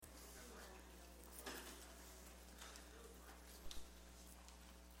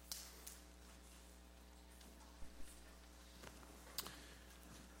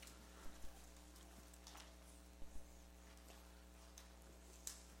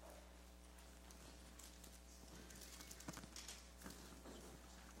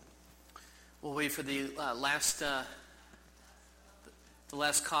We'll wait for the last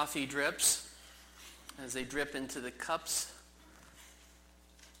coffee drips as they drip into the cups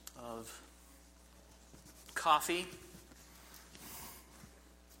of coffee.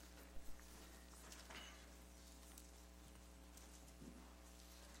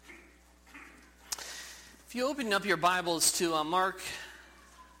 If you open up your Bibles to Mark,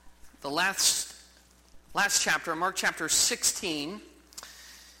 the last chapter, Mark chapter 16,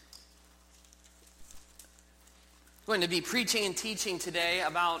 I'm going to be preaching and teaching today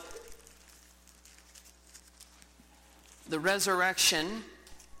about the resurrection.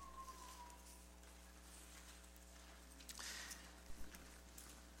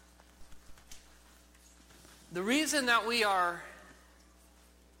 The reason that we are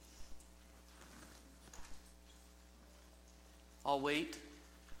I'll wait.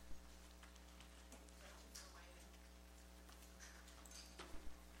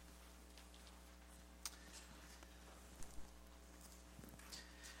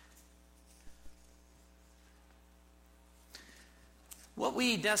 What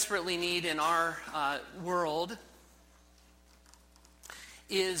we desperately need in our world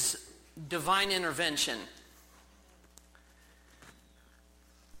is divine intervention.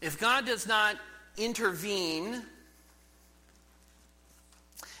 If God does not intervene,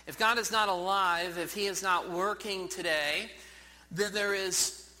 if God is not alive, if he is not working today, then there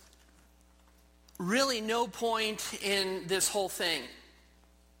is really no point in this whole thing.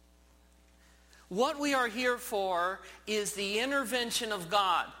 What we are here for is the intervention of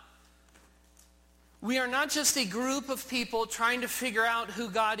God. We are not just a group of people trying to figure out who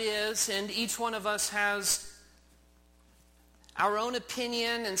God is, and each one of us has our own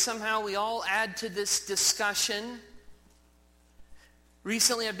opinion, and somehow we all add to this discussion.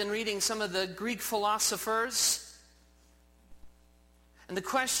 Recently, I've been reading some of the Greek philosophers. And the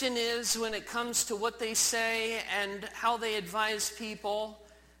question is, when it comes to what they say and how they advise people,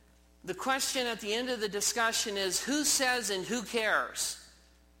 the question at the end of the discussion is, who says and who cares?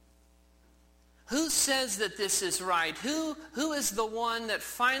 Who says that this is right? Who is the one that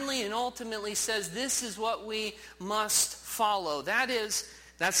finally and ultimately says this is what we must follow?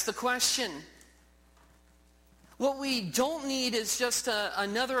 That's the question. What we don't need is just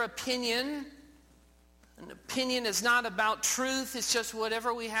another opinion. An opinion is not about truth. It's just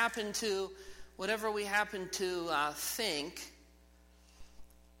whatever we happen to think.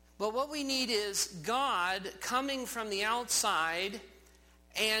 But what we need is God coming from the outside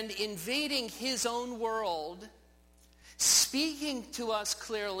and invading his own world, speaking to us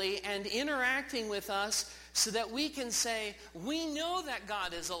clearly and interacting with us so that we can say, we know that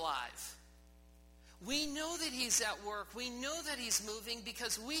God is alive. We know that he's at work. We know that he's moving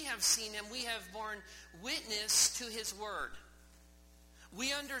because we have seen him. We have borne witness to his word.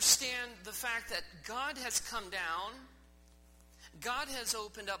 We understand the fact that God has come down. God has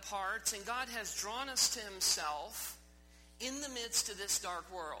opened up hearts, and God has drawn us to himself in the midst of this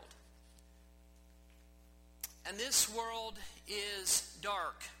dark world. And this world is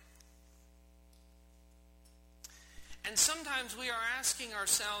dark. And sometimes we are asking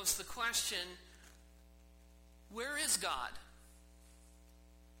ourselves the question, where is God?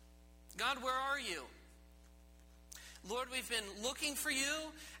 God, where are you? Lord, we've been looking for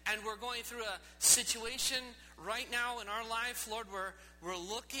you, and we're going through a situation right now in our life. Lord, we're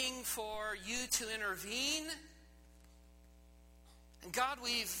looking for you to intervene. And God,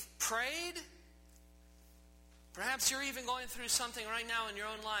 we've prayed. Perhaps you're even going through something right now in your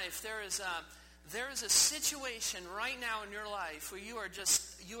own life. There is a situation right now in your life where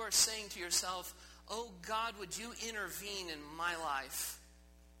you are saying to yourself, oh God, would you intervene in my life?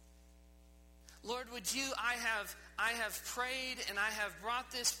 Lord, I have prayed and I have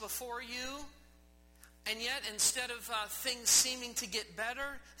brought this before you, and yet instead of things seeming to get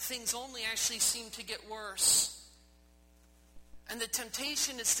better, things only actually seem to get worse. And the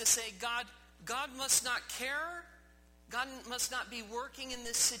temptation is to say, God must not care. God must not be working in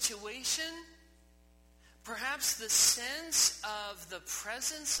this situation. Perhaps the sense of the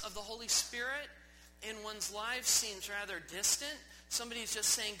presence of the Holy Spirit in one's life seems rather distant. Somebody's just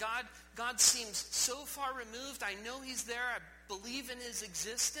saying, God seems so far removed. I know he's there. I believe in his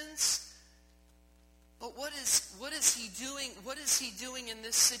existence. But what is he doing? What is he doing in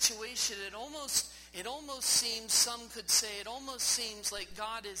this situation? It almost seems, some could say, it almost seems like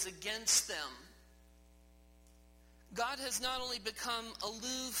God is against them. God has not only become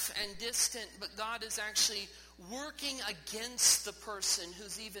aloof and distant, but God is actually working against the person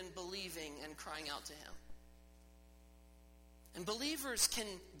who's even believing and crying out to him. And believers can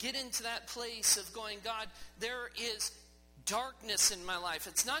get into that place of going, God, there is darkness in my life.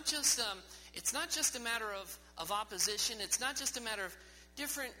 It's not just it's not just a matter of opposition. It's not just a matter of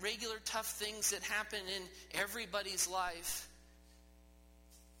different regular tough things that happen in everybody's life.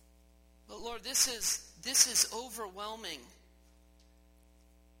 But Lord, this is overwhelming.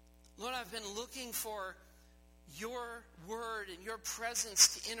 Lord, I've been looking for your word and your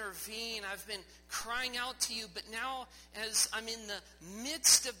presence to intervene. I've been crying out to you, but now as I'm in the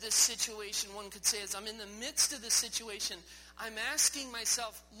midst of this situation, one could say, as I'm in the midst of this situation, I'm asking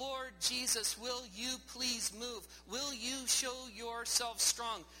myself, Lord Jesus, will you please move? Will you show yourself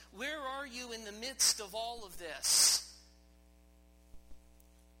strong? Where are you in the midst of all of this?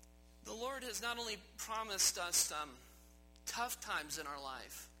 The Lord has not only promised us tough times in our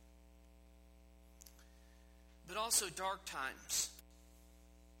life, but also dark times.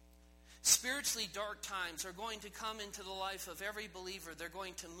 Spiritually dark times are going to come into the life of every believer. They're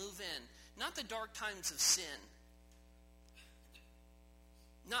going to move in. Not the dark times of sin.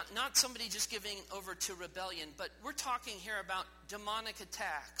 Not somebody just giving over to rebellion, but we're talking here about demonic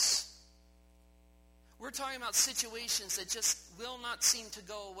attacks. We're talking about situations that just will not seem to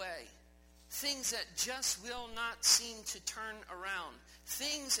go away. Things that just will not seem to turn around.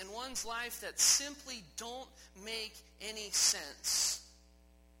 Things in one's life that simply don't make any sense.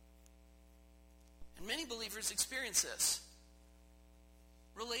 And many believers experience this.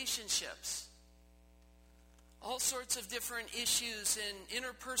 Relationships. All sorts of different issues in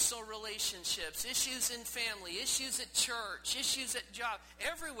interpersonal relationships, issues in family, issues at church, issues at job,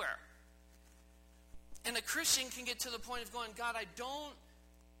 everywhere. And a Christian can get to the point of going, God, I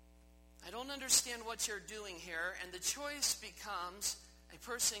don't understand what you're doing here. And the choice becomes, a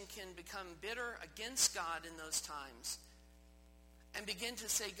person can become bitter against God in those times and begin to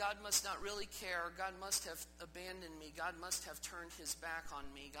say, God must not really care. God must have abandoned me. God must have turned his back on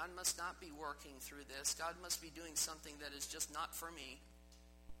me. God must not be working through this. God must be doing something that is just not for me.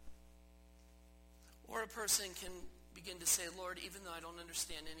 Or a person can begin to say, Lord, even though I don't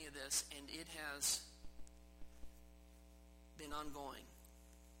understand any of this, and it has been ongoing,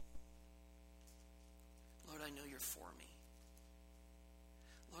 Lord, I know you're for me.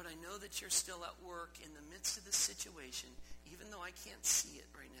 Lord, I know that you're still at work in the midst of this situation, even though I can't see it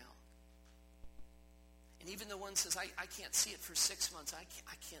right now. And even though one says, I can't see it for 6 months, I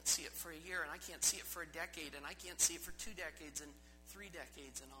can't see it for a year, and I can't see it for a decade, and I can't see it for 2 decades and 3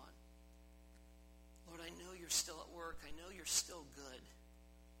 decades and on. Lord, I know you're still at work. I know you're still good.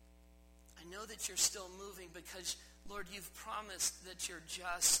 I know that you're still moving because, Lord, you've promised that you're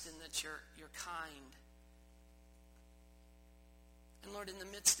just and that you're kind. And Lord, in the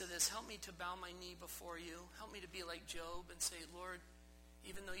midst of this, help me to bow my knee before you. Help me to be like Job and say, Lord,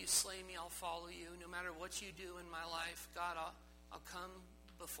 even though you slay me, I'll follow you. No matter what you do in my life, God, I'll come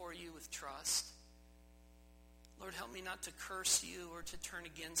before you with trust. Lord, help me not to curse you or to turn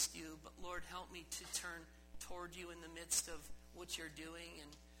against you, but Lord, help me to turn toward you in the midst of what you're doing in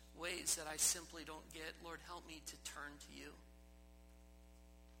ways that I simply don't get. Lord, help me to turn to you.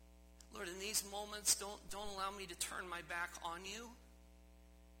 Lord, in these moments, don't allow me to turn my back on you.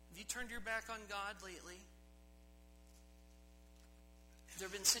 Have you turned your back on God lately? There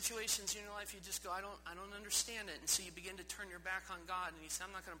have been situations in your life you just go, I don't understand it. And so you begin to turn your back on God and you say,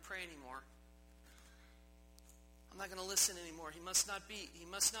 I'm not going to pray anymore. I'm not going to listen anymore. He must not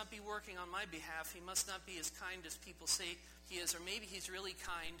be working on my behalf. He must not be as kind as people say he is. Or maybe he's really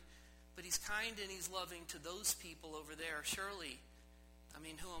kind, but he's kind and he's loving to those people over there. Surely, I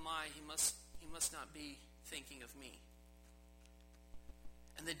mean, who am I? He must not be thinking of me.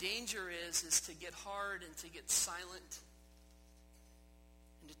 And the danger is to get hard and to get silent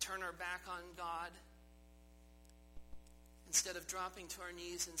and to turn our back on God instead of dropping to our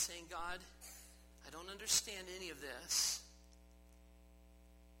knees and saying, God, I don't understand any of this,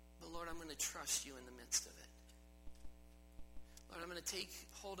 but Lord, I'm going to trust you in the midst of it. Lord, I'm going to take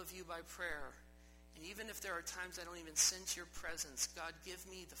hold of you by prayer. And even if there are times I don't even sense your presence, God, give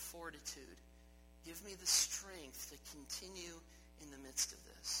me the fortitude. Give me the strength to continue in the midst of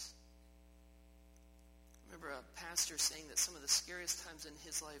this. I remember a pastor saying that some of the scariest times in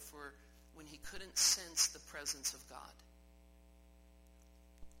his life were when he couldn't sense the presence of God.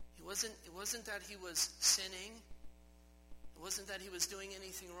 It wasn't that he was sinning. It wasn't that he was doing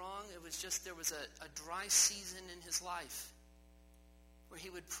anything wrong. It was just there was a dry season in his life where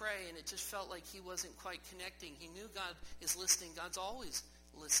he would pray and it just felt like he wasn't quite connecting. He knew God is listening. God's always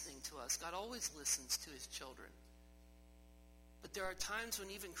listening to us. God always listens to his children. But there are times when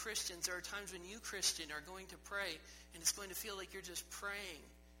even Christians, there are times when you, Christian, are going to pray and it's going to feel like you're just praying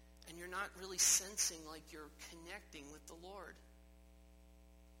and you're not really sensing like you're connecting with the Lord.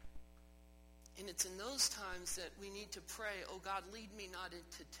 And it's in those times that we need to pray, oh God, lead me not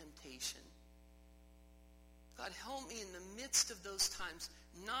into temptation. God, help me in the midst of those times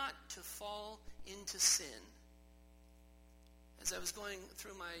not to fall into sin. As I was going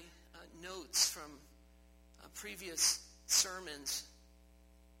through my notes from previous sermons,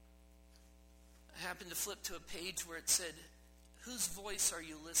 I happened to flip to a page where it said, whose voice are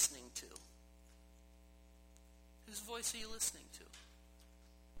you listening to? Whose voice are you listening to?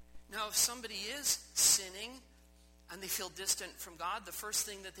 Now, if somebody is sinning and they feel distant from God, the first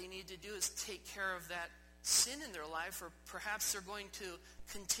thing that they need to do is take care of that sin in their life, or perhaps they're going to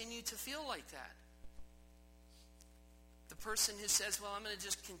continue to feel like that. The person who says, well, I'm going to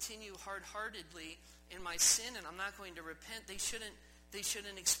just continue hard-heartedly in my sin and I'm not going to repent, they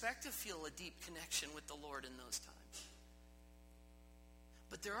shouldn't expect to feel a deep connection with the Lord in those times.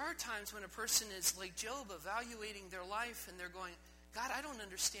 But there are times when a person is like Job, evaluating their life, and they're going, God, I don't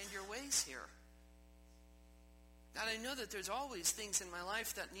understand your ways here. God, I know that there's always things in my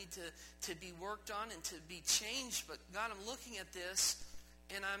life that need to be worked on and to be changed, but God, I'm looking at this,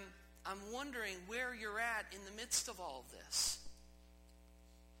 and I'm wondering where you're at in the midst of all of this.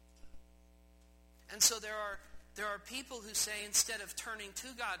 And so there are people who say, instead of turning to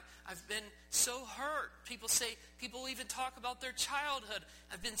God, I've been so hurt. People even talk about their childhood.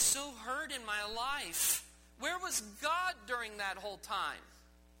 I've been so hurt in my life. Where was God during that whole time?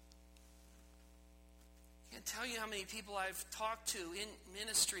 I can't tell you how many people I've talked to in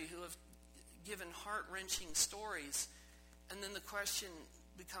ministry who have given heart-wrenching stories. And then the question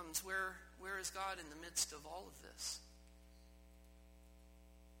becomes, where is God in the midst of all of this?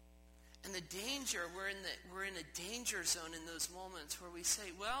 And the danger, we're in a danger zone in those moments where we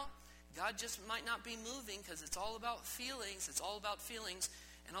say, well, God just might not be moving because it's all about feelings. It's all about feelings.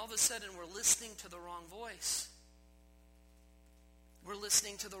 And all of a sudden we're listening to the wrong voice. We're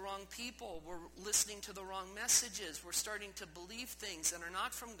listening to the wrong people. We're listening to the wrong messages. We're starting to believe things that are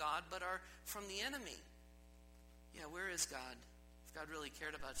not from God but are from the enemy. Yeah, where is God? If God really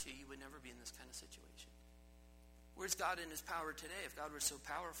cared about you, you would never be in this kind of situation. Where's God in his power today? If God were so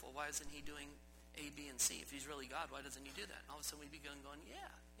powerful, why isn't he doing A, B, and C? If he's really God, why doesn't he do that? And all of a sudden we begin going,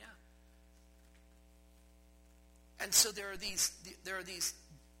 yeah. And so there are these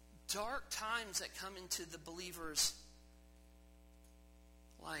dark times that come into the believer's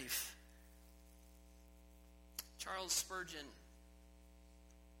life. Charles Spurgeon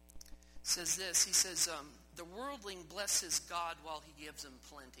says this. He says, the worldling blesses God while he gives him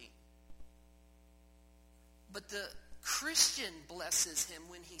plenty. But the Christian blesses him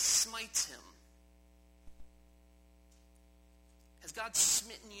when he smites him. Has God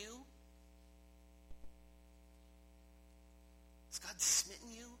smitten you? Has God smitten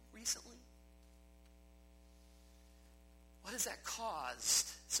you recently? What has that caused?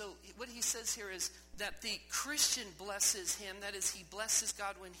 So what he says here is that the Christian blesses him. That is, he blesses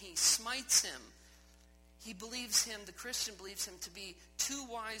God when he smites him. The Christian believes him to be too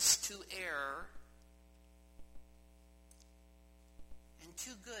wise to err and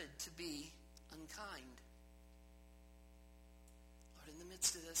too good to be unkind. Lord, in the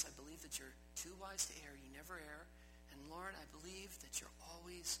midst of this, I believe that you're too wise to err. You never err. And Lord, I believe that you're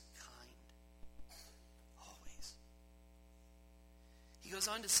always kind. Always. He goes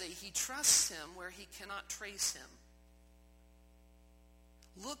on to say, he trusts him where he cannot trace him.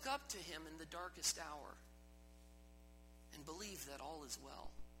 Look up to him in the darkest hour and believe that all is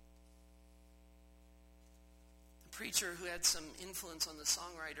well. A preacher who had some influence on the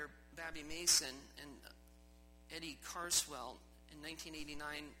songwriter Babby Mason and Eddie Carswell in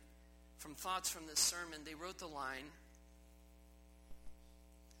 1989, from thoughts from this sermon, they wrote the line,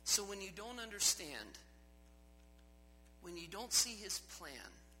 so when you don't understand, when you don't see his plan,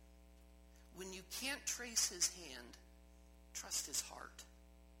 when you can't trace his hand, trust his heart.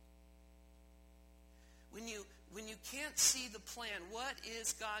 When you can't see the plan, what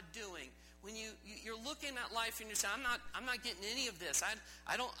is God doing? When you're looking at life and you're saying, I'm not getting any of this.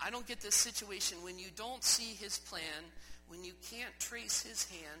 I don't get this situation. When you don't see his plan, when you can't trace his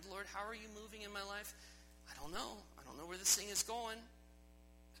hand, Lord, how are you moving in my life? I don't know. I don't know where this thing is going.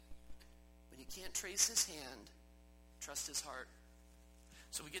 When you can't trace his hand, trust his heart.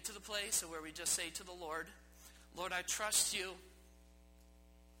 So we get to the place where we just say to the Lord, Lord, I trust you.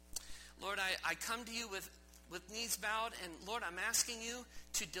 Lord, I come to you with knees bowed, and Lord, I'm asking you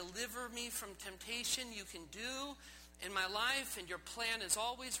to deliver me from temptation. You can do in my life, and your plan is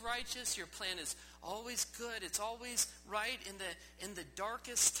always righteous. Your plan is always good. It's always right in the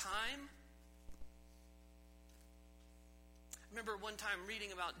darkest time. I remember one time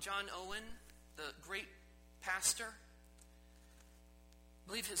reading about John Owen, the great pastor. I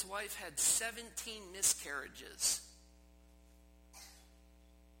believe his wife had 17 miscarriages.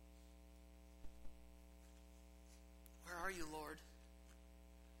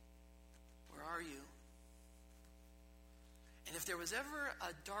 there was ever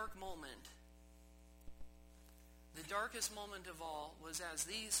a dark moment, the darkest moment of all was as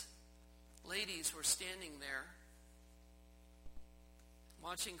these ladies were standing there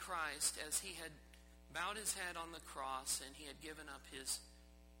watching Christ as he had bowed his head on the cross and he had given up his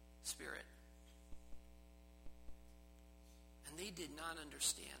spirit. And they did not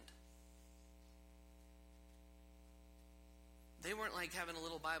understand. They weren't like having a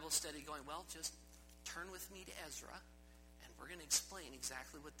little Bible study going, well, just turn with me to Ezra and we're going to explain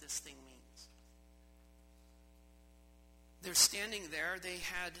exactly what this thing means. They're standing there. They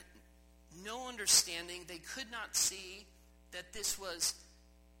had no understanding. They could not see that this was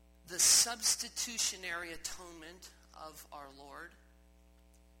the substitutionary atonement of our Lord.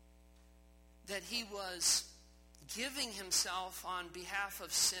 That he was giving himself on behalf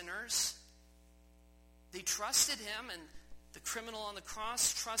of sinners. They trusted him, and the criminal on the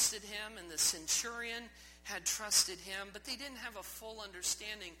cross trusted him, and the centurion had trusted him, but they didn't have a full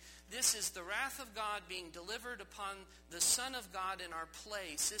understanding. This is the wrath of God being delivered upon the Son of God in our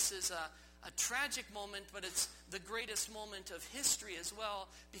place. This is a tragic moment, but it's the greatest moment of history as well,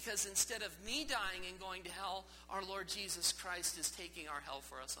 because instead of me dying and going to hell, our Lord Jesus Christ is taking our hell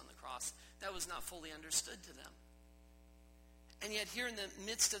for us on the cross. That was not fully understood to them. And yet here in the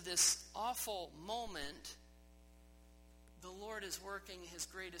midst of this awful moment, the Lord is working his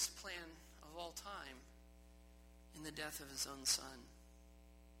greatest plan of all time in the death of his own Son.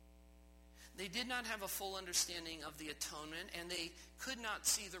 They did not have a full understanding of the atonement, and they could not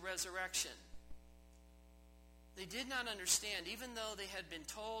see the resurrection. They did not understand, even though they had been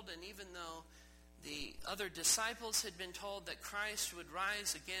told, and even though the other disciples had been told that Christ would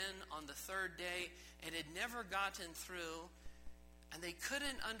rise again on the third day, it had never gotten through, and they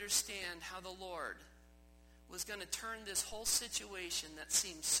couldn't understand how the Lord was going to turn this whole situation that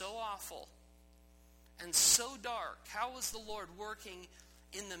seemed so awful and so dark. How was the Lord working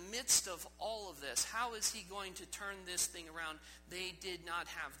in the midst of all of this? How is he going to turn this thing around? They did not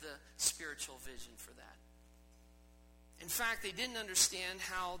have the spiritual vision for that. In fact, they didn't understand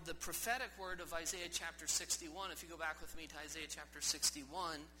how the prophetic word of Isaiah chapter 61, if you go back with me to Isaiah chapter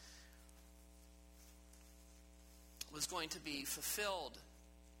 61, was going to be fulfilled.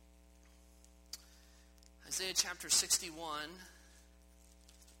 Isaiah chapter 61,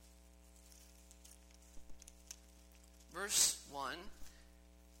 verse 1.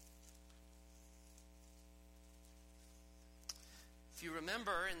 If you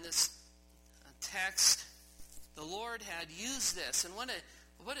remember in this text, the Lord had used this, and what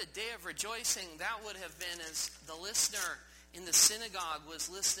a day of rejoicing that would have been as the listener in the synagogue was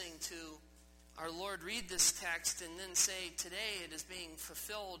listening to our Lord read this text and then say, today it is being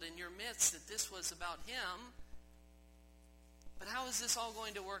fulfilled in your midst, that this was about him. But how is this all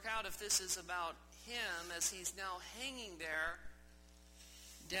going to work out if this is about him as he's now hanging there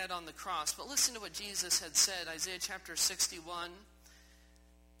dead on the cross? But listen to what Jesus had said, Isaiah chapter 61.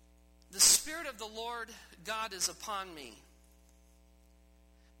 The Spirit of the Lord God is upon me,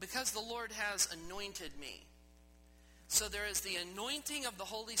 because the Lord has anointed me. So there is the anointing of the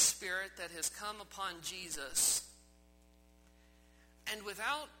Holy Spirit that has come upon Jesus. And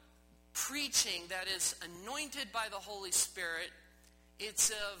without preaching that is anointed by the Holy Spirit, it's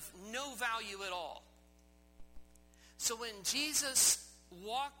of no value at all. So when Jesus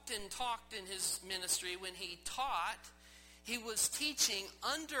walked and talked in his ministry, when he taught, he was teaching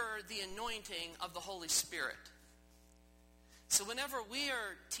under the anointing of the Holy Spirit. So whenever we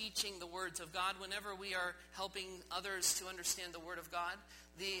are teaching the words of God, whenever we are helping others to understand the Word of God,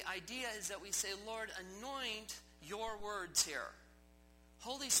 the idea is that we say, Lord, anoint your words here.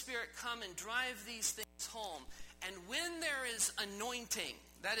 Holy Spirit, come and drive these things home. And when there is anointing,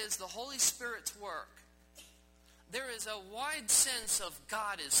 that is the Holy Spirit's work, there is a wide sense of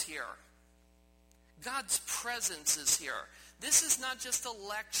God is here. God's presence is here. This is not just a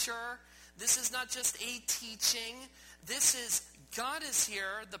lecture. This is not just a teaching. This is, God is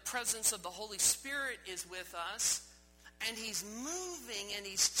here. The presence of the Holy Spirit is with us. And he's moving and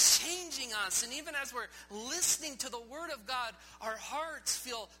he's changing us. And even as we're listening to the Word of God, our hearts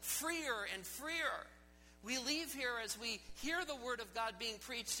feel freer and freer. We leave here as we hear the Word of God being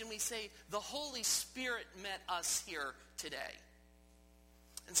preached and we say, the Holy Spirit met us here today.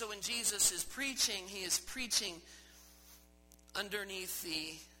 And so when Jesus is preaching, he is preaching underneath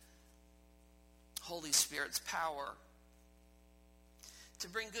the Holy Spirit's power to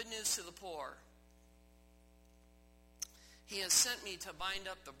bring good news to the poor. He has sent me to bind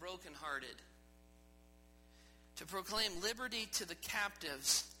up the brokenhearted, to proclaim liberty to the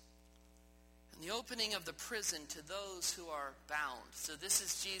captives, and the opening of the prison to those who are bound. So this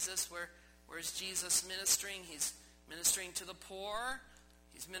is Jesus. Where's Jesus ministering? He's ministering to the poor.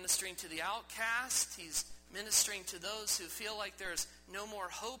 He's ministering to the outcast. He's ministering to those who feel like there's no more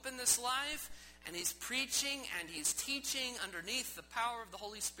hope in this life. And he's preaching and he's teaching underneath the power of the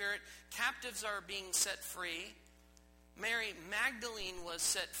Holy Spirit. Captives are being set free. Mary Magdalene was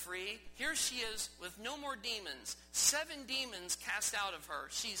set free. Here she is with no more demons. 7 demons cast out of her.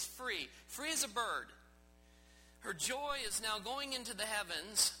 She's free. Free as a bird. Her joy is now going into the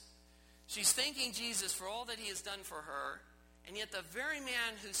heavens. She's thanking Jesus for all that he has done for her. And yet the very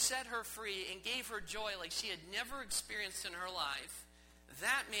man who set her free and gave her joy like she had never experienced in her life,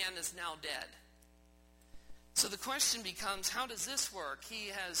 that man is now dead. So the question becomes, how does this work? He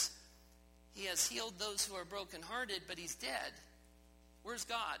has healed those who are brokenhearted, but he's dead. Where's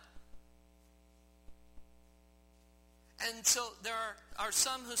God? And so there are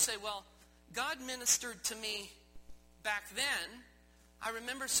some who say, well, God ministered to me back then. I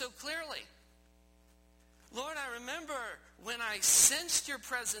remember so clearly. Lord, I remember when I sensed your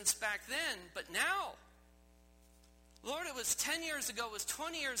presence back then, but now, Lord, it was 10 years ago, it was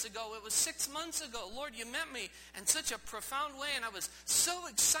 20 years ago, it was 6 months ago. Lord, you met me in such a profound way, and I was so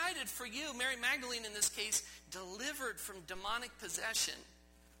excited for you. Mary Magdalene, in this case, delivered from demonic possession.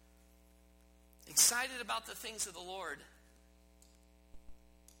 Excited about the things of the Lord.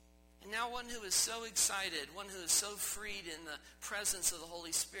 And now one who is so excited, one who is so freed in the presence of the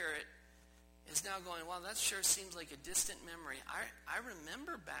Holy Spirit, is now going, wow, that sure seems like a distant memory. I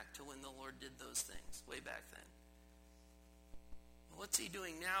remember back to when the Lord did those things way back then. What's he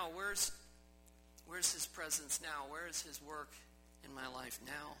doing now? Where's his presence now? Where is his work in my life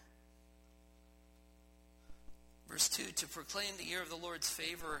now? Verse 2, to proclaim the year of the Lord's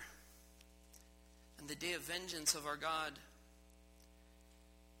favor and the day of vengeance of our God,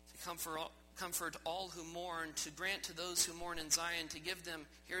 to comfort all who mourn, to grant to those who mourn in Zion, to give them,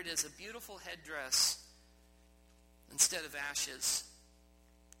 here it is, a beautiful headdress instead of ashes.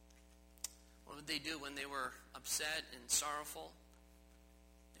 What would they do when they were upset and sorrowful?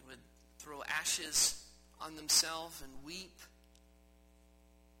 They would throw ashes on themselves and weep.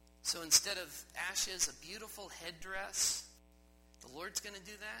 So instead of ashes, a beautiful headdress. The Lord's going to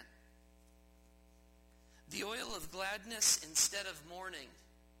do that. The oil of gladness instead of mourning.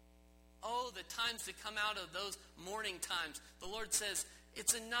 Oh, the times to come out of those mourning times. The Lord says,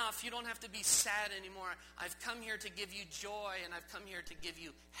 it's enough. You don't have to be sad anymore. I've come here to give you joy, and I've come here to give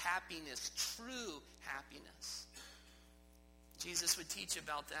you happiness, true happiness. Jesus would teach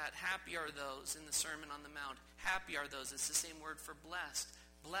about that. Happy are those in the Sermon on the Mount. Happy are those. It's the same word for blessed.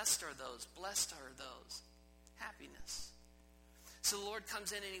 Blessed are those. Blessed are those. Happiness. So the Lord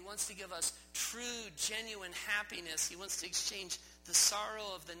comes in and he wants to give us true, genuine happiness. He wants to exchange the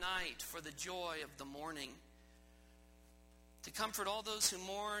sorrow of the night for the joy of the morning. To comfort all those who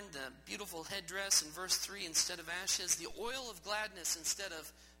mourn, the beautiful headdress in verse 3 instead of ashes, the oil of gladness instead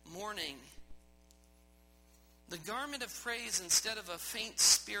of mourning, the garment of praise instead of a faint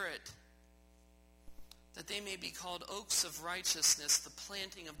spirit, that they may be called oaks of righteousness, the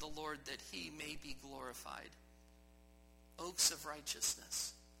planting of the Lord, that he may be glorified. Oaks of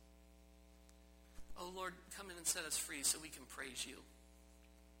righteousness. Oh Lord, come in and set us free so we can praise you.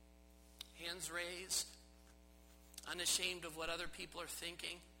 Hands raised, unashamed of what other people are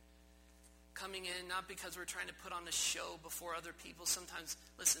thinking. Coming in not because we're trying to put on a show before other people. Sometimes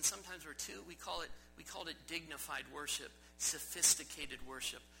we're too. We called it dignified worship, sophisticated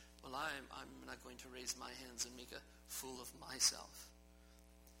worship. Well, I'm not going to raise my hands and make a fool of myself.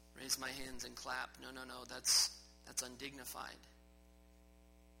 Raise my hands and clap. No, that's undignified.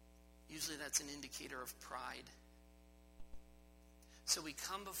 Usually that's an indicator of pride. So we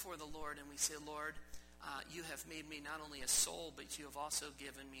come before the Lord and we say, Lord, you have made me not only a soul, but you have also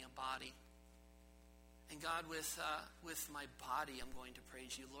given me a body. And God, with my body, I'm going to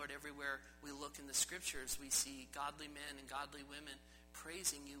praise you. Lord, everywhere we look in the scriptures, we see godly men and godly women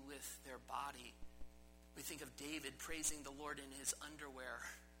praising you with their body. We think of David praising the Lord in his underwear.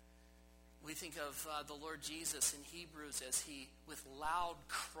 We think of the Lord Jesus in Hebrews as he, with loud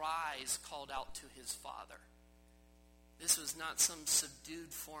cries, called out to his Father. This was not some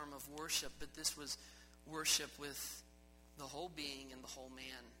subdued form of worship, but this was worship with the whole being and the whole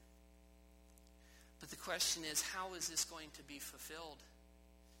man. But the question is, how is this going to be fulfilled?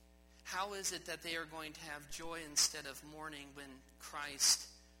 How is it that they are going to have joy instead of mourning when Christ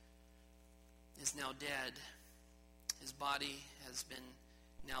is now dead? His body has been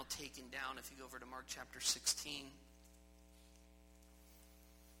now taken down. If you go over to Mark chapter 16,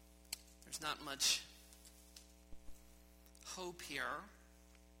 there's not much hope here.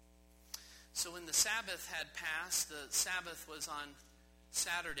 So when the Sabbath had passed, the Sabbath was on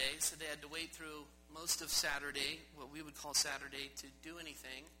Saturday, so they had to wait through most of Saturday, what we would call Saturday, to do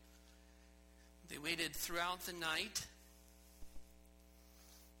anything. They waited throughout the night.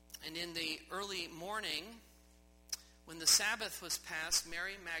 And in the early morning, when the Sabbath was passed,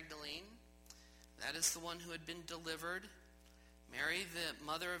 Mary Magdalene, that is the one who had been delivered, Mary, the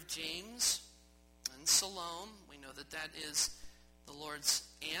mother of James, and Salome, we know that that is the Lord's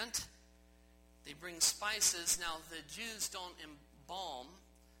aunt. They bring spices. Now, the Jews don't embalm,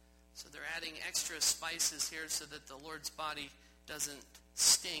 so they're adding extra spices here so that the Lord's body doesn't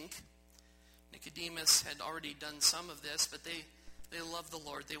stink. Nicodemus had already done some of this, but they loved the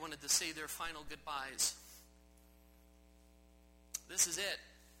Lord. They wanted to say their final goodbyes. This is it.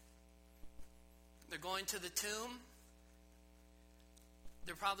 They're going to the tomb.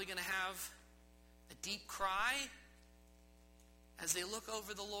 They're probably going to have a deep cry as they look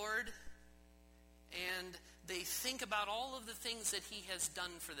over the Lord and they think about all of the things that he has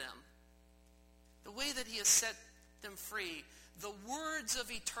done for them. The way that he has set them free. The words of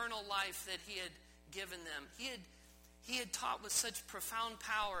eternal life that he had given them. He had taught with such profound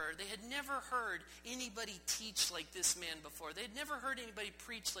power. They had never heard anybody teach like this man before. They had never heard anybody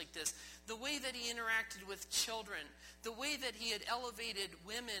preach like this. The way that he interacted with children. The way that he had elevated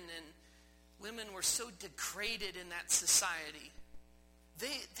women, and women were so degraded in that society.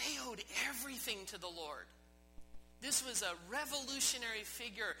 They owed everything to the Lord. This was a revolutionary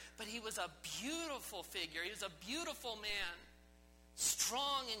figure, but he was a beautiful figure. He was a beautiful man.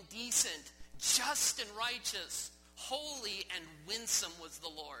 Strong and decent, just and righteous, holy and winsome was the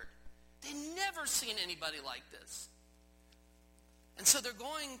Lord. They'd never seen anybody like this. And so they're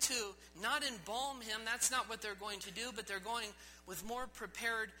going to not embalm him. That's not what they're going to do, but they're going with more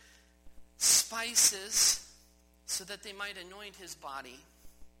prepared spices so that they might anoint his body.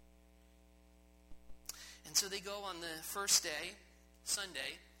 And so they go on the first day,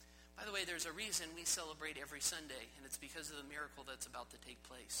 Sunday. By the way, there's a reason we celebrate every Sunday, and it's because of the miracle that's about to take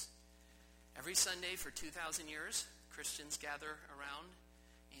place. Every Sunday for 2,000 years, Christians gather around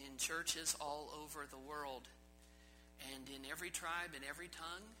in churches all over the world. And in every tribe, in every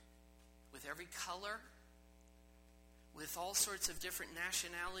tongue, with every color, with all sorts of different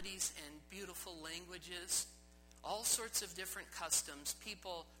nationalities and beautiful languages, all sorts of different customs.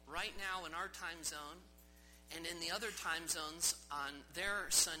 People right now in our time zone and in the other time zones on their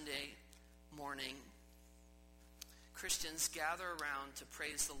Sunday morning, Christians gather around to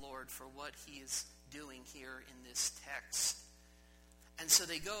praise the Lord for what he is doing here in this text. And so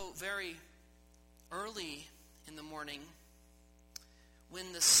they go very early in the morning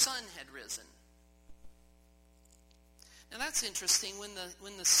when the sun had risen. Now that's interesting.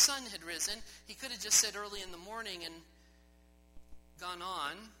 When the sun had risen, he could have just said early in the morning and gone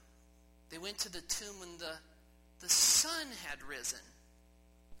on. They went to the tomb when the sun had risen.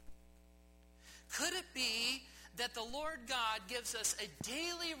 Could it be that the Lord God gives us a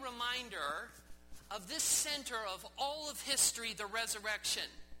daily reminder of this center of all of history, the resurrection?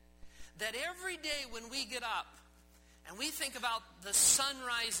 That every day when we get up and we think about the sun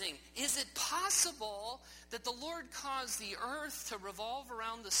rising, is it possible that the Lord caused the earth to revolve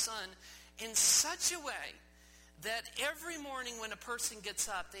around the sun in such a way that every morning when a person gets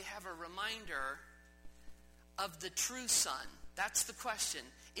up, they have a reminder of the true sun? That's the question.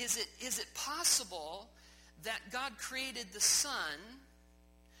 Is it possible that God created the sun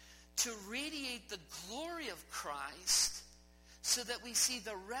to radiate the glory of Christ so that we see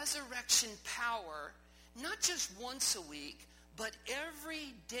the resurrection power not just once a week, but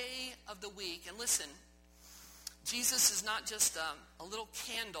every day of the week? And listen, Jesus is not just a little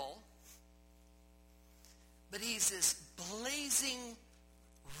candle, but he's this blazing,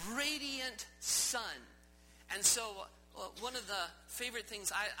 radiant sun. And so one of the favorite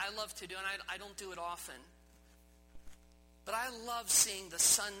things I love to do, and I don't do it often, but I love seeing the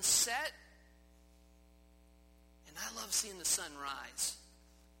sun set, and I love seeing the sun rise.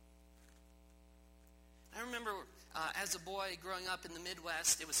 I remember as a boy growing up in the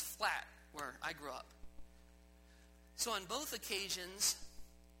Midwest, it was flat where I grew up. So on both occasions,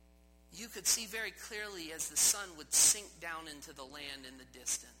 you could see very clearly as the sun would sink down into the land in the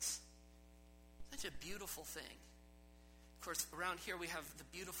distance. Such a beautiful thing. Of course, around here we have the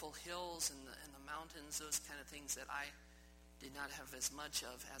beautiful hills and the mountains, those kind of things that I did not have as much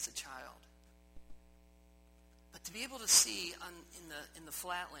of as a child. But to be able to see in the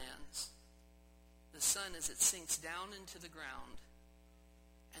flatlands, the sun as it sinks down into the ground,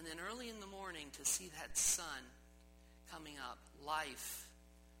 and then early in the morning to see that sun coming up, life,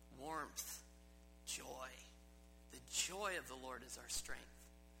 warmth, joy. The joy of the Lord is our strength.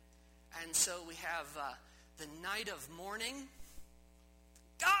 And so we have the night of mourning.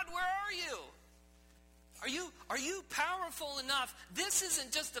 God, where are you? Are you powerful enough? This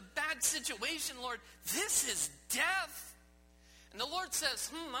isn't just a bad situation, Lord. This is death. And the Lord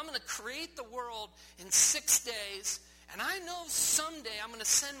says, I'm going to create the world in 6 days, and I know someday I'm going to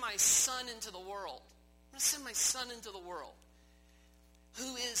send my son into the world. I'm going to send my son into the world,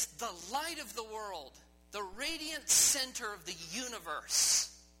 who is the light of the world, the radiant center of the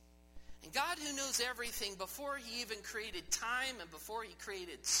universe. And God, who knows everything before he even created time and before he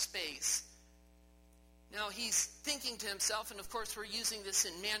created space. Now he's thinking to himself, and of course we're using this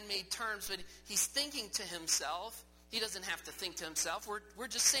in man-made terms, but he's thinking to himself. He doesn't have to think to himself. We're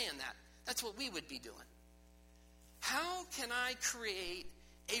just saying that. That's what we would be doing. How can I create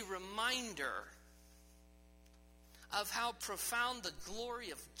a reminder of how profound the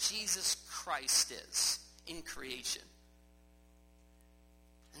glory of Jesus Christ is in creation?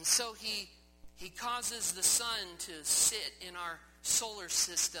 And so he causes the sun to sit in our solar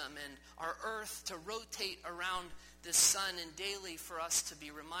system and our earth to rotate around the sun, and daily for us to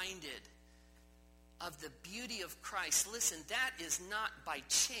be reminded of the beauty of Christ. Listen, that is not by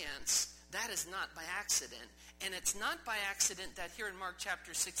chance. That is not by accident. And it's not by accident that here in Mark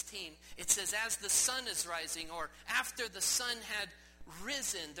chapter 16, it says, as the sun is rising, or after the sun had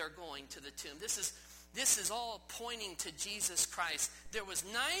risen, they're going to the tomb. This is all pointing to Jesus Christ. There was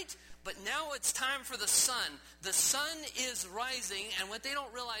night, but now it's time for the sun. The sun is rising, and what they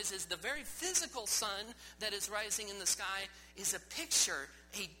don't realize is the very physical sun that is rising in the sky is a picture,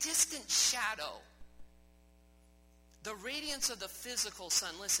 a distant shadow. The radiance of the physical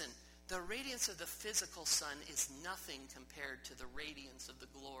sun, listen, the radiance of the physical sun is nothing compared to the radiance of the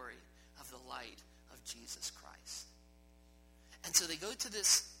glory of the light of Jesus Christ. And so they go to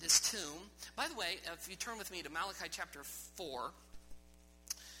this tomb. By the way, if you turn with me to Malachi chapter 4.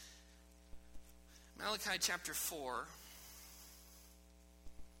 Malachi chapter 4.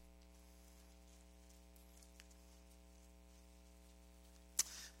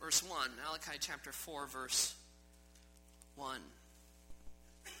 Verse 1. Malachi chapter 4, verse 1.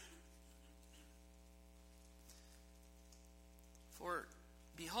 For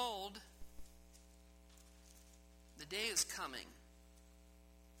behold, the day is coming,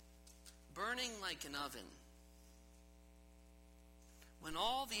 burning like an oven, when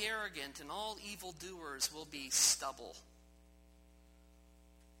all the arrogant and all evildoers will be stubble.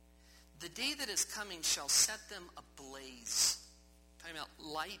 The day that is coming shall set them ablaze. Talking about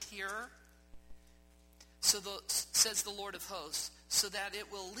light here. Says the Lord of hosts, so that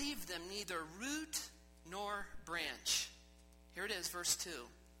it will leave them neither root nor branch. Here it is, verse 2.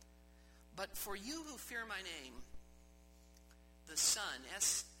 But for you who fear my name, the Son,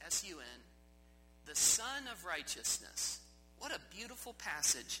 S-U-N, the Son of Righteousness. What a beautiful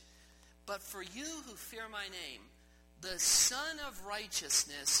passage. But for you who fear my name, the Son of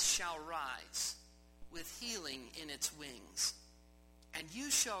Righteousness shall rise with healing in its wings. And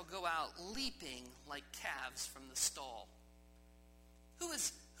you shall go out leaping like calves from the stall. Who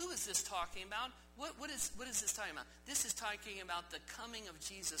is this talking about? What is this talking about? This is talking about the coming of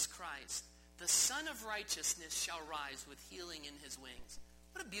Jesus Christ. The Son of Righteousness shall rise with healing in his wings.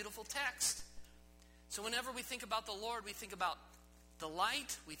 What a beautiful text. So whenever we think about the Lord, we think about the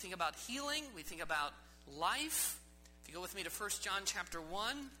light, we think about healing, we think about life. If you go with me to 1 John chapter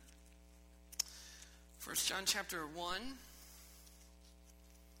 1. 1 John chapter 1.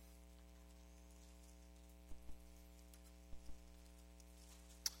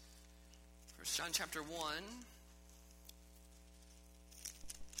 1 John chapter 1.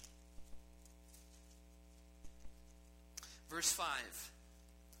 Verse 5.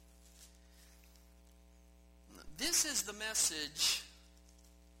 This is the message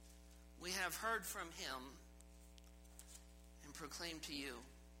we have heard from him and proclaimed to you.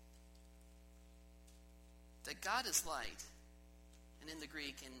 That God is light. And in the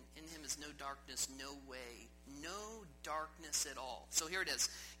Greek, and in him is no darkness, no way. No darkness at all. So here it is.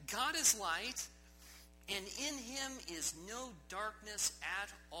 God is light, and in him is no darkness at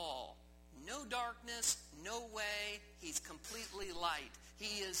all. No darkness, no way. He's completely light.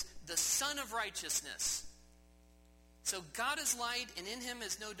 He is the Son of Righteousness. So God is light, and in him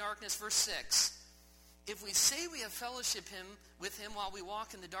is no darkness. Verse 6. If we say we have fellowship with him while we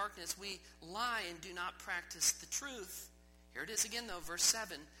walk in the darkness, we lie and do not practice the truth. Here it is again, though, verse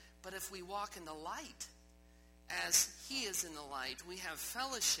 7. But if we walk in the light, as he is in the light, we have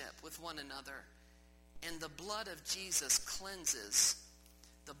fellowship with one another, and the blood of Jesus cleanses.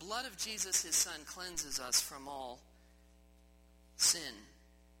 The blood of Jesus, his Son, cleanses us from all sin.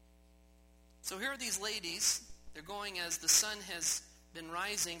 So here are these ladies. They're going as the sun has been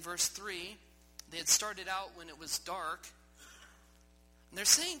rising. Verse 3. They had started out when it was dark. And they're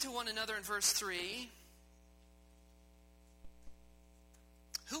saying to one another in verse 3,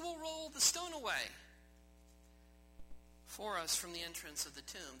 roll the stone away for us from the entrance of the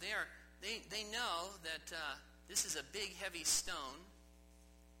tomb. They know that this is a big, heavy stone.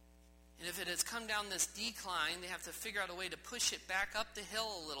 And if it has come down this decline, they have to figure out a way to push it back up the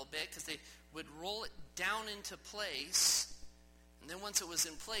hill a little bit, because they would roll it down into place. And then once it was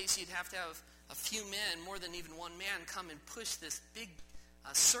in place, you'd have to have a few men, more than even one man, come and push this big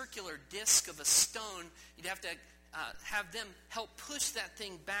circular disc of a stone. You'd have to have them help push that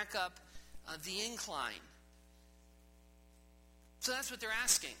thing back up the incline. So that's what they're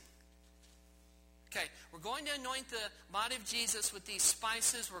asking. Okay, we're going to anoint the body of Jesus with these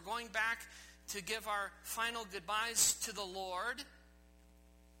spices. We're going back to give our final goodbyes to the Lord.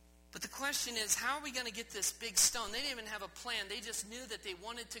 But the question is, how are we going to get this big stone? They didn't even have a plan. They just knew that they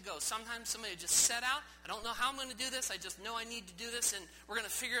wanted to go. Sometimes somebody just set out, I don't know how I'm going to do this. I just know I need to do this, and we're going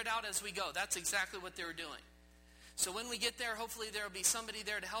to figure it out as we go. That's exactly what they were doing. So when we get there, hopefully there will be somebody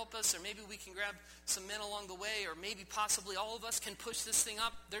there to help us, or maybe we can grab some men along the way, or maybe possibly all of us can push this thing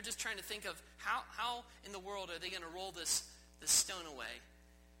up. They're just trying to think of how in the world are they going to roll this stone away.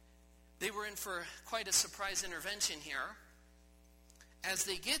 They were in for quite a surprise intervention here. As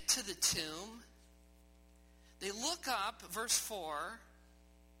they get to the tomb, they look up, verse 4,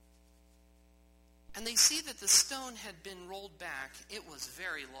 and they see that the stone had been rolled back. It was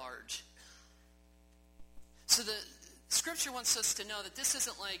very large. So the Scripture wants us to know that this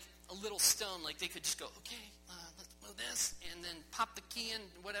isn't like a little stone, like they could just go, okay, let's move this, and then pop the key in,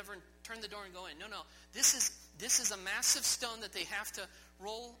 whatever, and turn the door and go in. No. This is a massive stone that they have to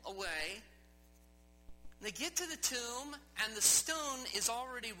roll away. They get to the tomb, and the stone is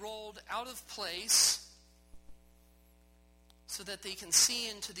already rolled out of place so that they can see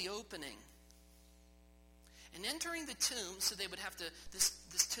into the opening. And entering the tomb, so they would have to,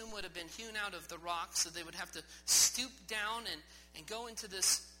 this tomb would have been hewn out of the rock, so they would have to stoop down and go into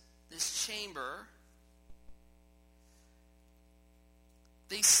this chamber.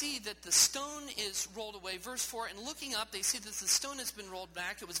 They see that the stone is rolled away. Verse 4, and looking up, they see that the stone has been rolled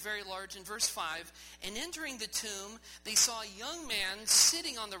back. It was very large. In verse 5, and entering the tomb, they saw a young man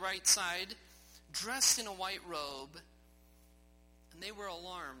sitting on the right side, dressed in a white robe, and they were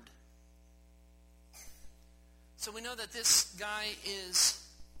alarmed. So we know that this guy is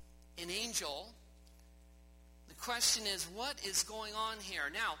an angel. The question is, what is going on here?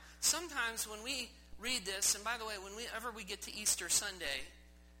 Now, sometimes when we read this, and by the way, whenever we get to Easter Sunday,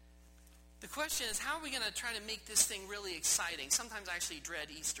 the question is, how are we going to try to make this thing really exciting? Sometimes I actually dread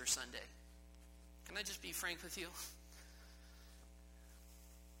Easter Sunday. Can I just be frank with you?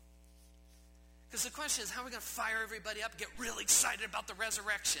 Because the question is, how are we going to fire everybody up, get really excited about the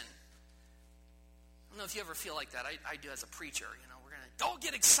resurrection? I don't know if you ever feel like that. I do as a preacher. We're going to, don't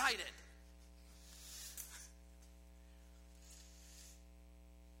get excited.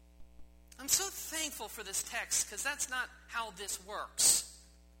 I'm so thankful for this text, because that's not how this works.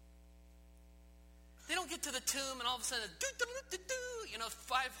 They don't get to the tomb and all of a sudden,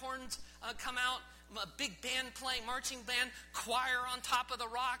 five horns come out, a big band playing, marching band, choir on top of the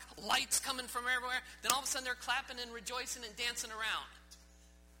rock, lights coming from everywhere. Then all of a sudden they're clapping and rejoicing and dancing around.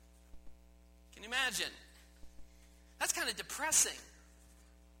 Can you imagine? That's kind of depressing.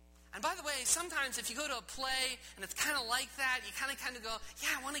 And by the way, sometimes if you go to a play and it's kind of like that, you kind of go, yeah,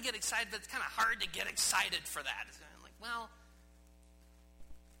 I want to get excited, but it's kind of hard to get excited for that. It's kind of like, well,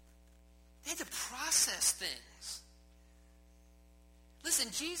 they had to process things. Listen,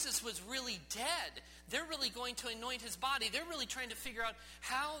 Jesus was really dead. They're really going to anoint his body. They're really trying to figure out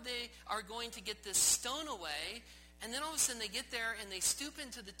how they are going to get this stone away. And then all of a sudden they get there and they stoop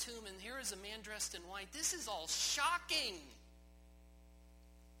into the tomb, and here is a man dressed in white. This is all shocking.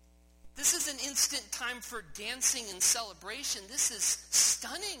 This is an instant time for dancing and celebration. This is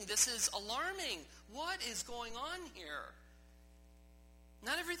stunning. This is alarming. What is going on here?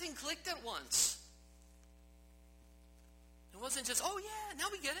 Not everything clicked at once. It wasn't just, oh yeah, now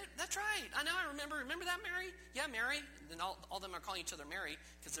we get it. That's right. I know, I remember. Remember that, Mary? Yeah, Mary. And then all of them are calling each other Mary,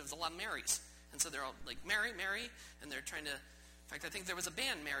 because there was a lot of Marys. And so they're all like, Mary, Mary. And they're trying to, in fact, I think there was a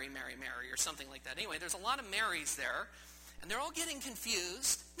band, Mary, Mary, Mary, or something like that. Anyway, there's a lot of Marys there. And they're all getting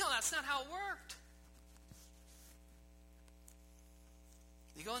confused. No, that's not how it worked.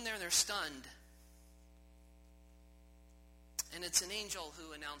 They go in there and they're stunned. And it's an angel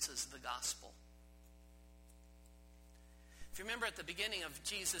who announces the gospel. If you remember at the beginning of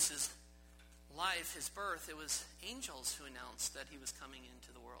Jesus' life, his birth, it was angels who announced that he was coming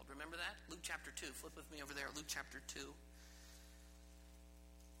into the world. Remember that? Luke chapter 2. Flip with me over there. Luke chapter 2. Luke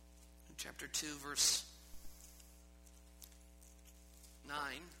chapter 2, verse 9.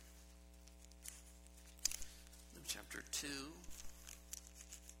 Luke chapter 2.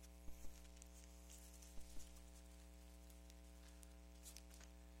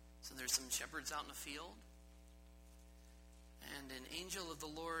 There's some shepherds out in the field. And an angel of the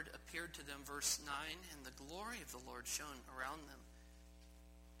Lord appeared to them, verse 9, and the glory of the Lord shone around them.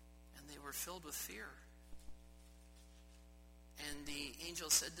 And they were filled with fear. And the angel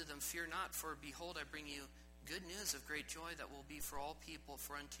said to them, "Fear not, for behold, I bring you good news of great joy that will be for all people.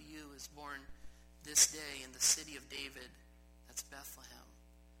 For unto you is born this day in the city of David," that's Bethlehem,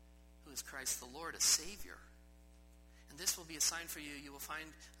 "who is Christ the Lord, a Savior. And this will be a sign for you. You will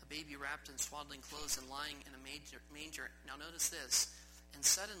find a baby wrapped in swaddling clothes and lying in a manger." Now notice this. "And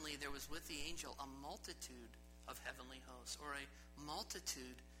suddenly there was with the angel a multitude of heavenly hosts," or a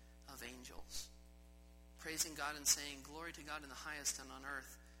multitude of angels, "praising God and saying, Glory to God in the highest, and on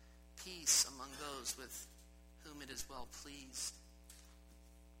earth peace among those with whom it is well pleased."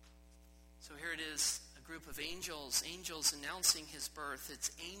 So here it is, a group of angels announcing his birth. It's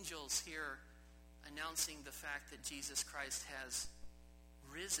angels here announcing the fact that Jesus Christ has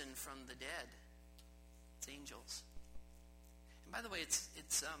risen from the dead. It's angels. And by the way,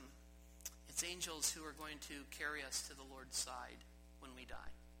 it's angels who are going to carry us to the Lord's side when we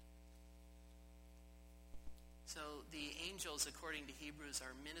die. So the angels, according to Hebrews,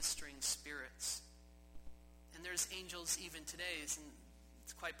 are ministering spirits. And there's angels even today. And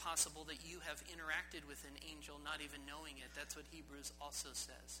it's quite possible that you have interacted with an angel not even knowing it. That's what Hebrews also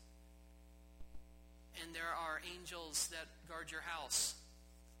says. And there are angels that guard your house.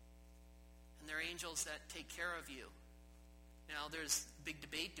 And there are angels that take care of you. Now, there's big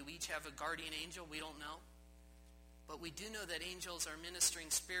debate. Do we each have a guardian angel? We don't know. But we do know that angels are ministering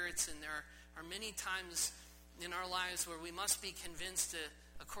spirits, and there are many times in our lives where we must be convinced,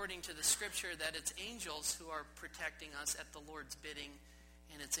 according to the Scripture, that it's angels who are protecting us at the Lord's bidding,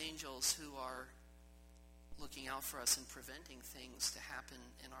 and it's angels who are looking out for us and preventing things to happen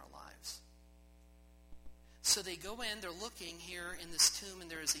in our lives. So they go in, they're looking here in this tomb, and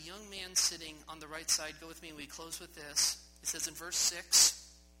there is a young man sitting on the right side. Go with me, and we close with this. It says in verse 6,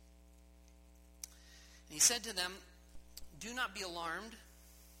 "And he said to them, Do not be alarmed.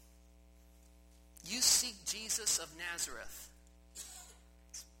 You seek Jesus of Nazareth,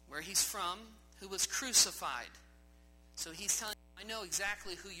 where he's from, who was crucified." So he's telling them, I know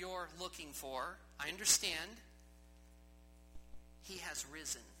exactly who you're looking for. I understand. He has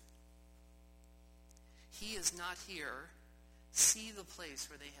risen. He is not here. See the place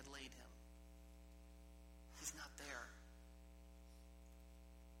where they had laid him. He's not there.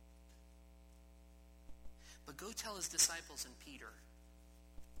 But go tell his disciples and Peter,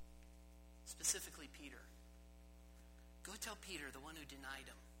 specifically Peter. Go tell Peter, the one who denied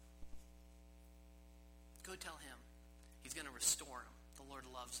him. Go tell him. He's going to restore him. The Lord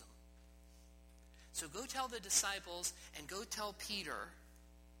loves him. So go tell the disciples and go tell Peter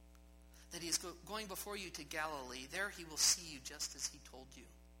that he's going before you to Galilee. There he will see you just as he told you.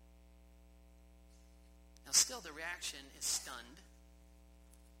 Now still the reaction is stunned.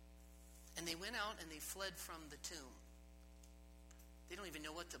 And they went out and they fled from the tomb. They don't even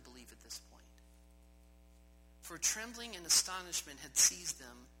know what to believe at this point. For trembling and astonishment had seized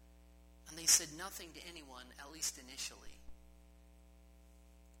them, and they said nothing to anyone, at least initially.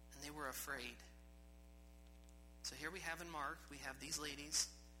 And they were afraid. So here we have in Mark, we have these ladies.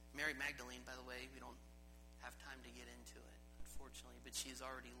 Mary Magdalene, by the way, we don't have time to get into it, unfortunately, but she's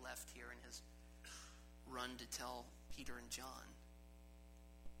already left here and has run to tell Peter and John.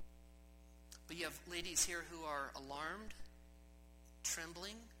 But you have ladies here who are alarmed,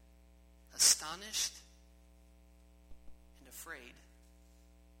 trembling, astonished, and afraid.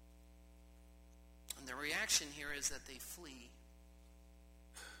 And the reaction here is that they flee.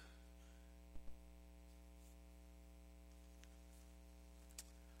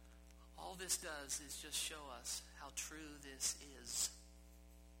 All this does is just show us how true this is.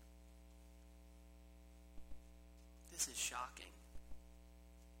 This is shocking.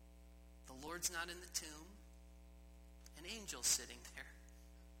 The Lord's not in the tomb. An angel's sitting there.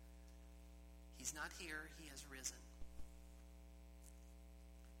 He's not here. He has risen.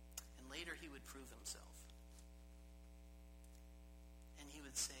 And later he would prove himself. And he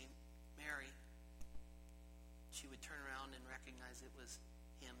would say, Mary. She would turn around and recognize it was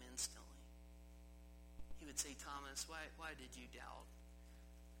him instantly. He would say, Thomas, why did you doubt?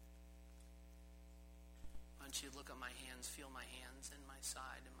 Why don't you look at my hands, feel my hands and my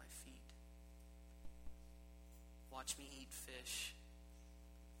side and my feet. Watch me eat fish.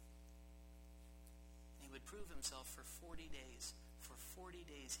 He would prove himself for 40 days. For 40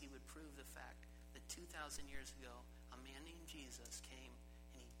 days he would prove the fact that 2,000 years ago, a man named Jesus came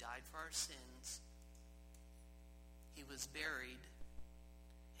and he died for our sins. He was buried,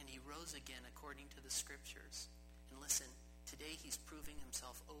 and he rose again according to the Scriptures. And listen, Today he's proving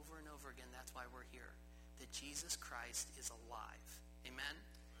himself over and over again. That's why we're here. That Jesus Christ is alive. Amen?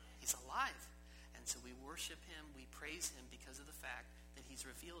 He's alive. And so we worship him, we praise him because of the fact that he's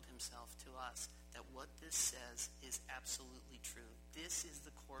revealed himself to us, that what this says is absolutely true. This is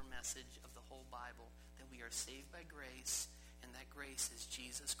the core message of the whole Bible, that we are saved by grace, and that grace is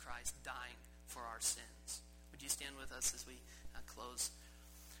Jesus Christ dying for our sins. Would you stand with us as we close?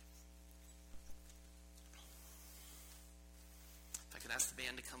 If I could ask the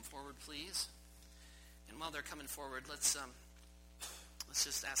band to come forward, please. And while they're coming forward, let's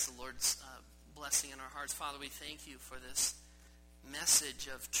just ask the Lord's blessing in our hearts. Father, we thank you for this message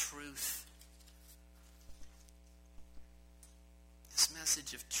of truth. This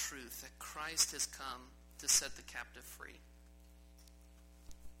message of truth, that Christ has come to set the captive free.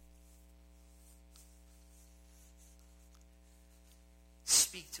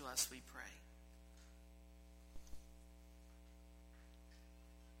 Speak to us, we pray.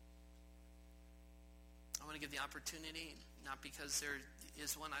 I want to give the opportunity, not because there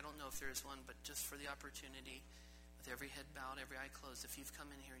is one, I don't know if there is one, but just for the opportunity, with every head bowed, every eye closed, if you've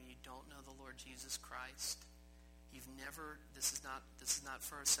come in here and you don't know the Lord Jesus Christ, you've never, this is not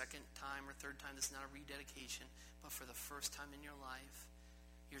for a second time or third time, this is not a rededication, but for the first time in your life,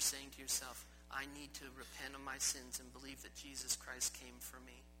 you're saying to yourself, I need to repent of my sins and believe that Jesus Christ came for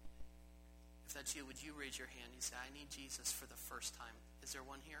me. If that's you, would you raise your hand? You say, I need Jesus for the first time. Is there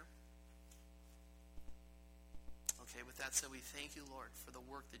one here? Okay, with that said, we thank you, Lord, for the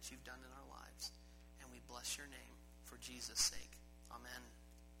work that you've done in our lives. And we bless your name for Jesus' sake. Amen.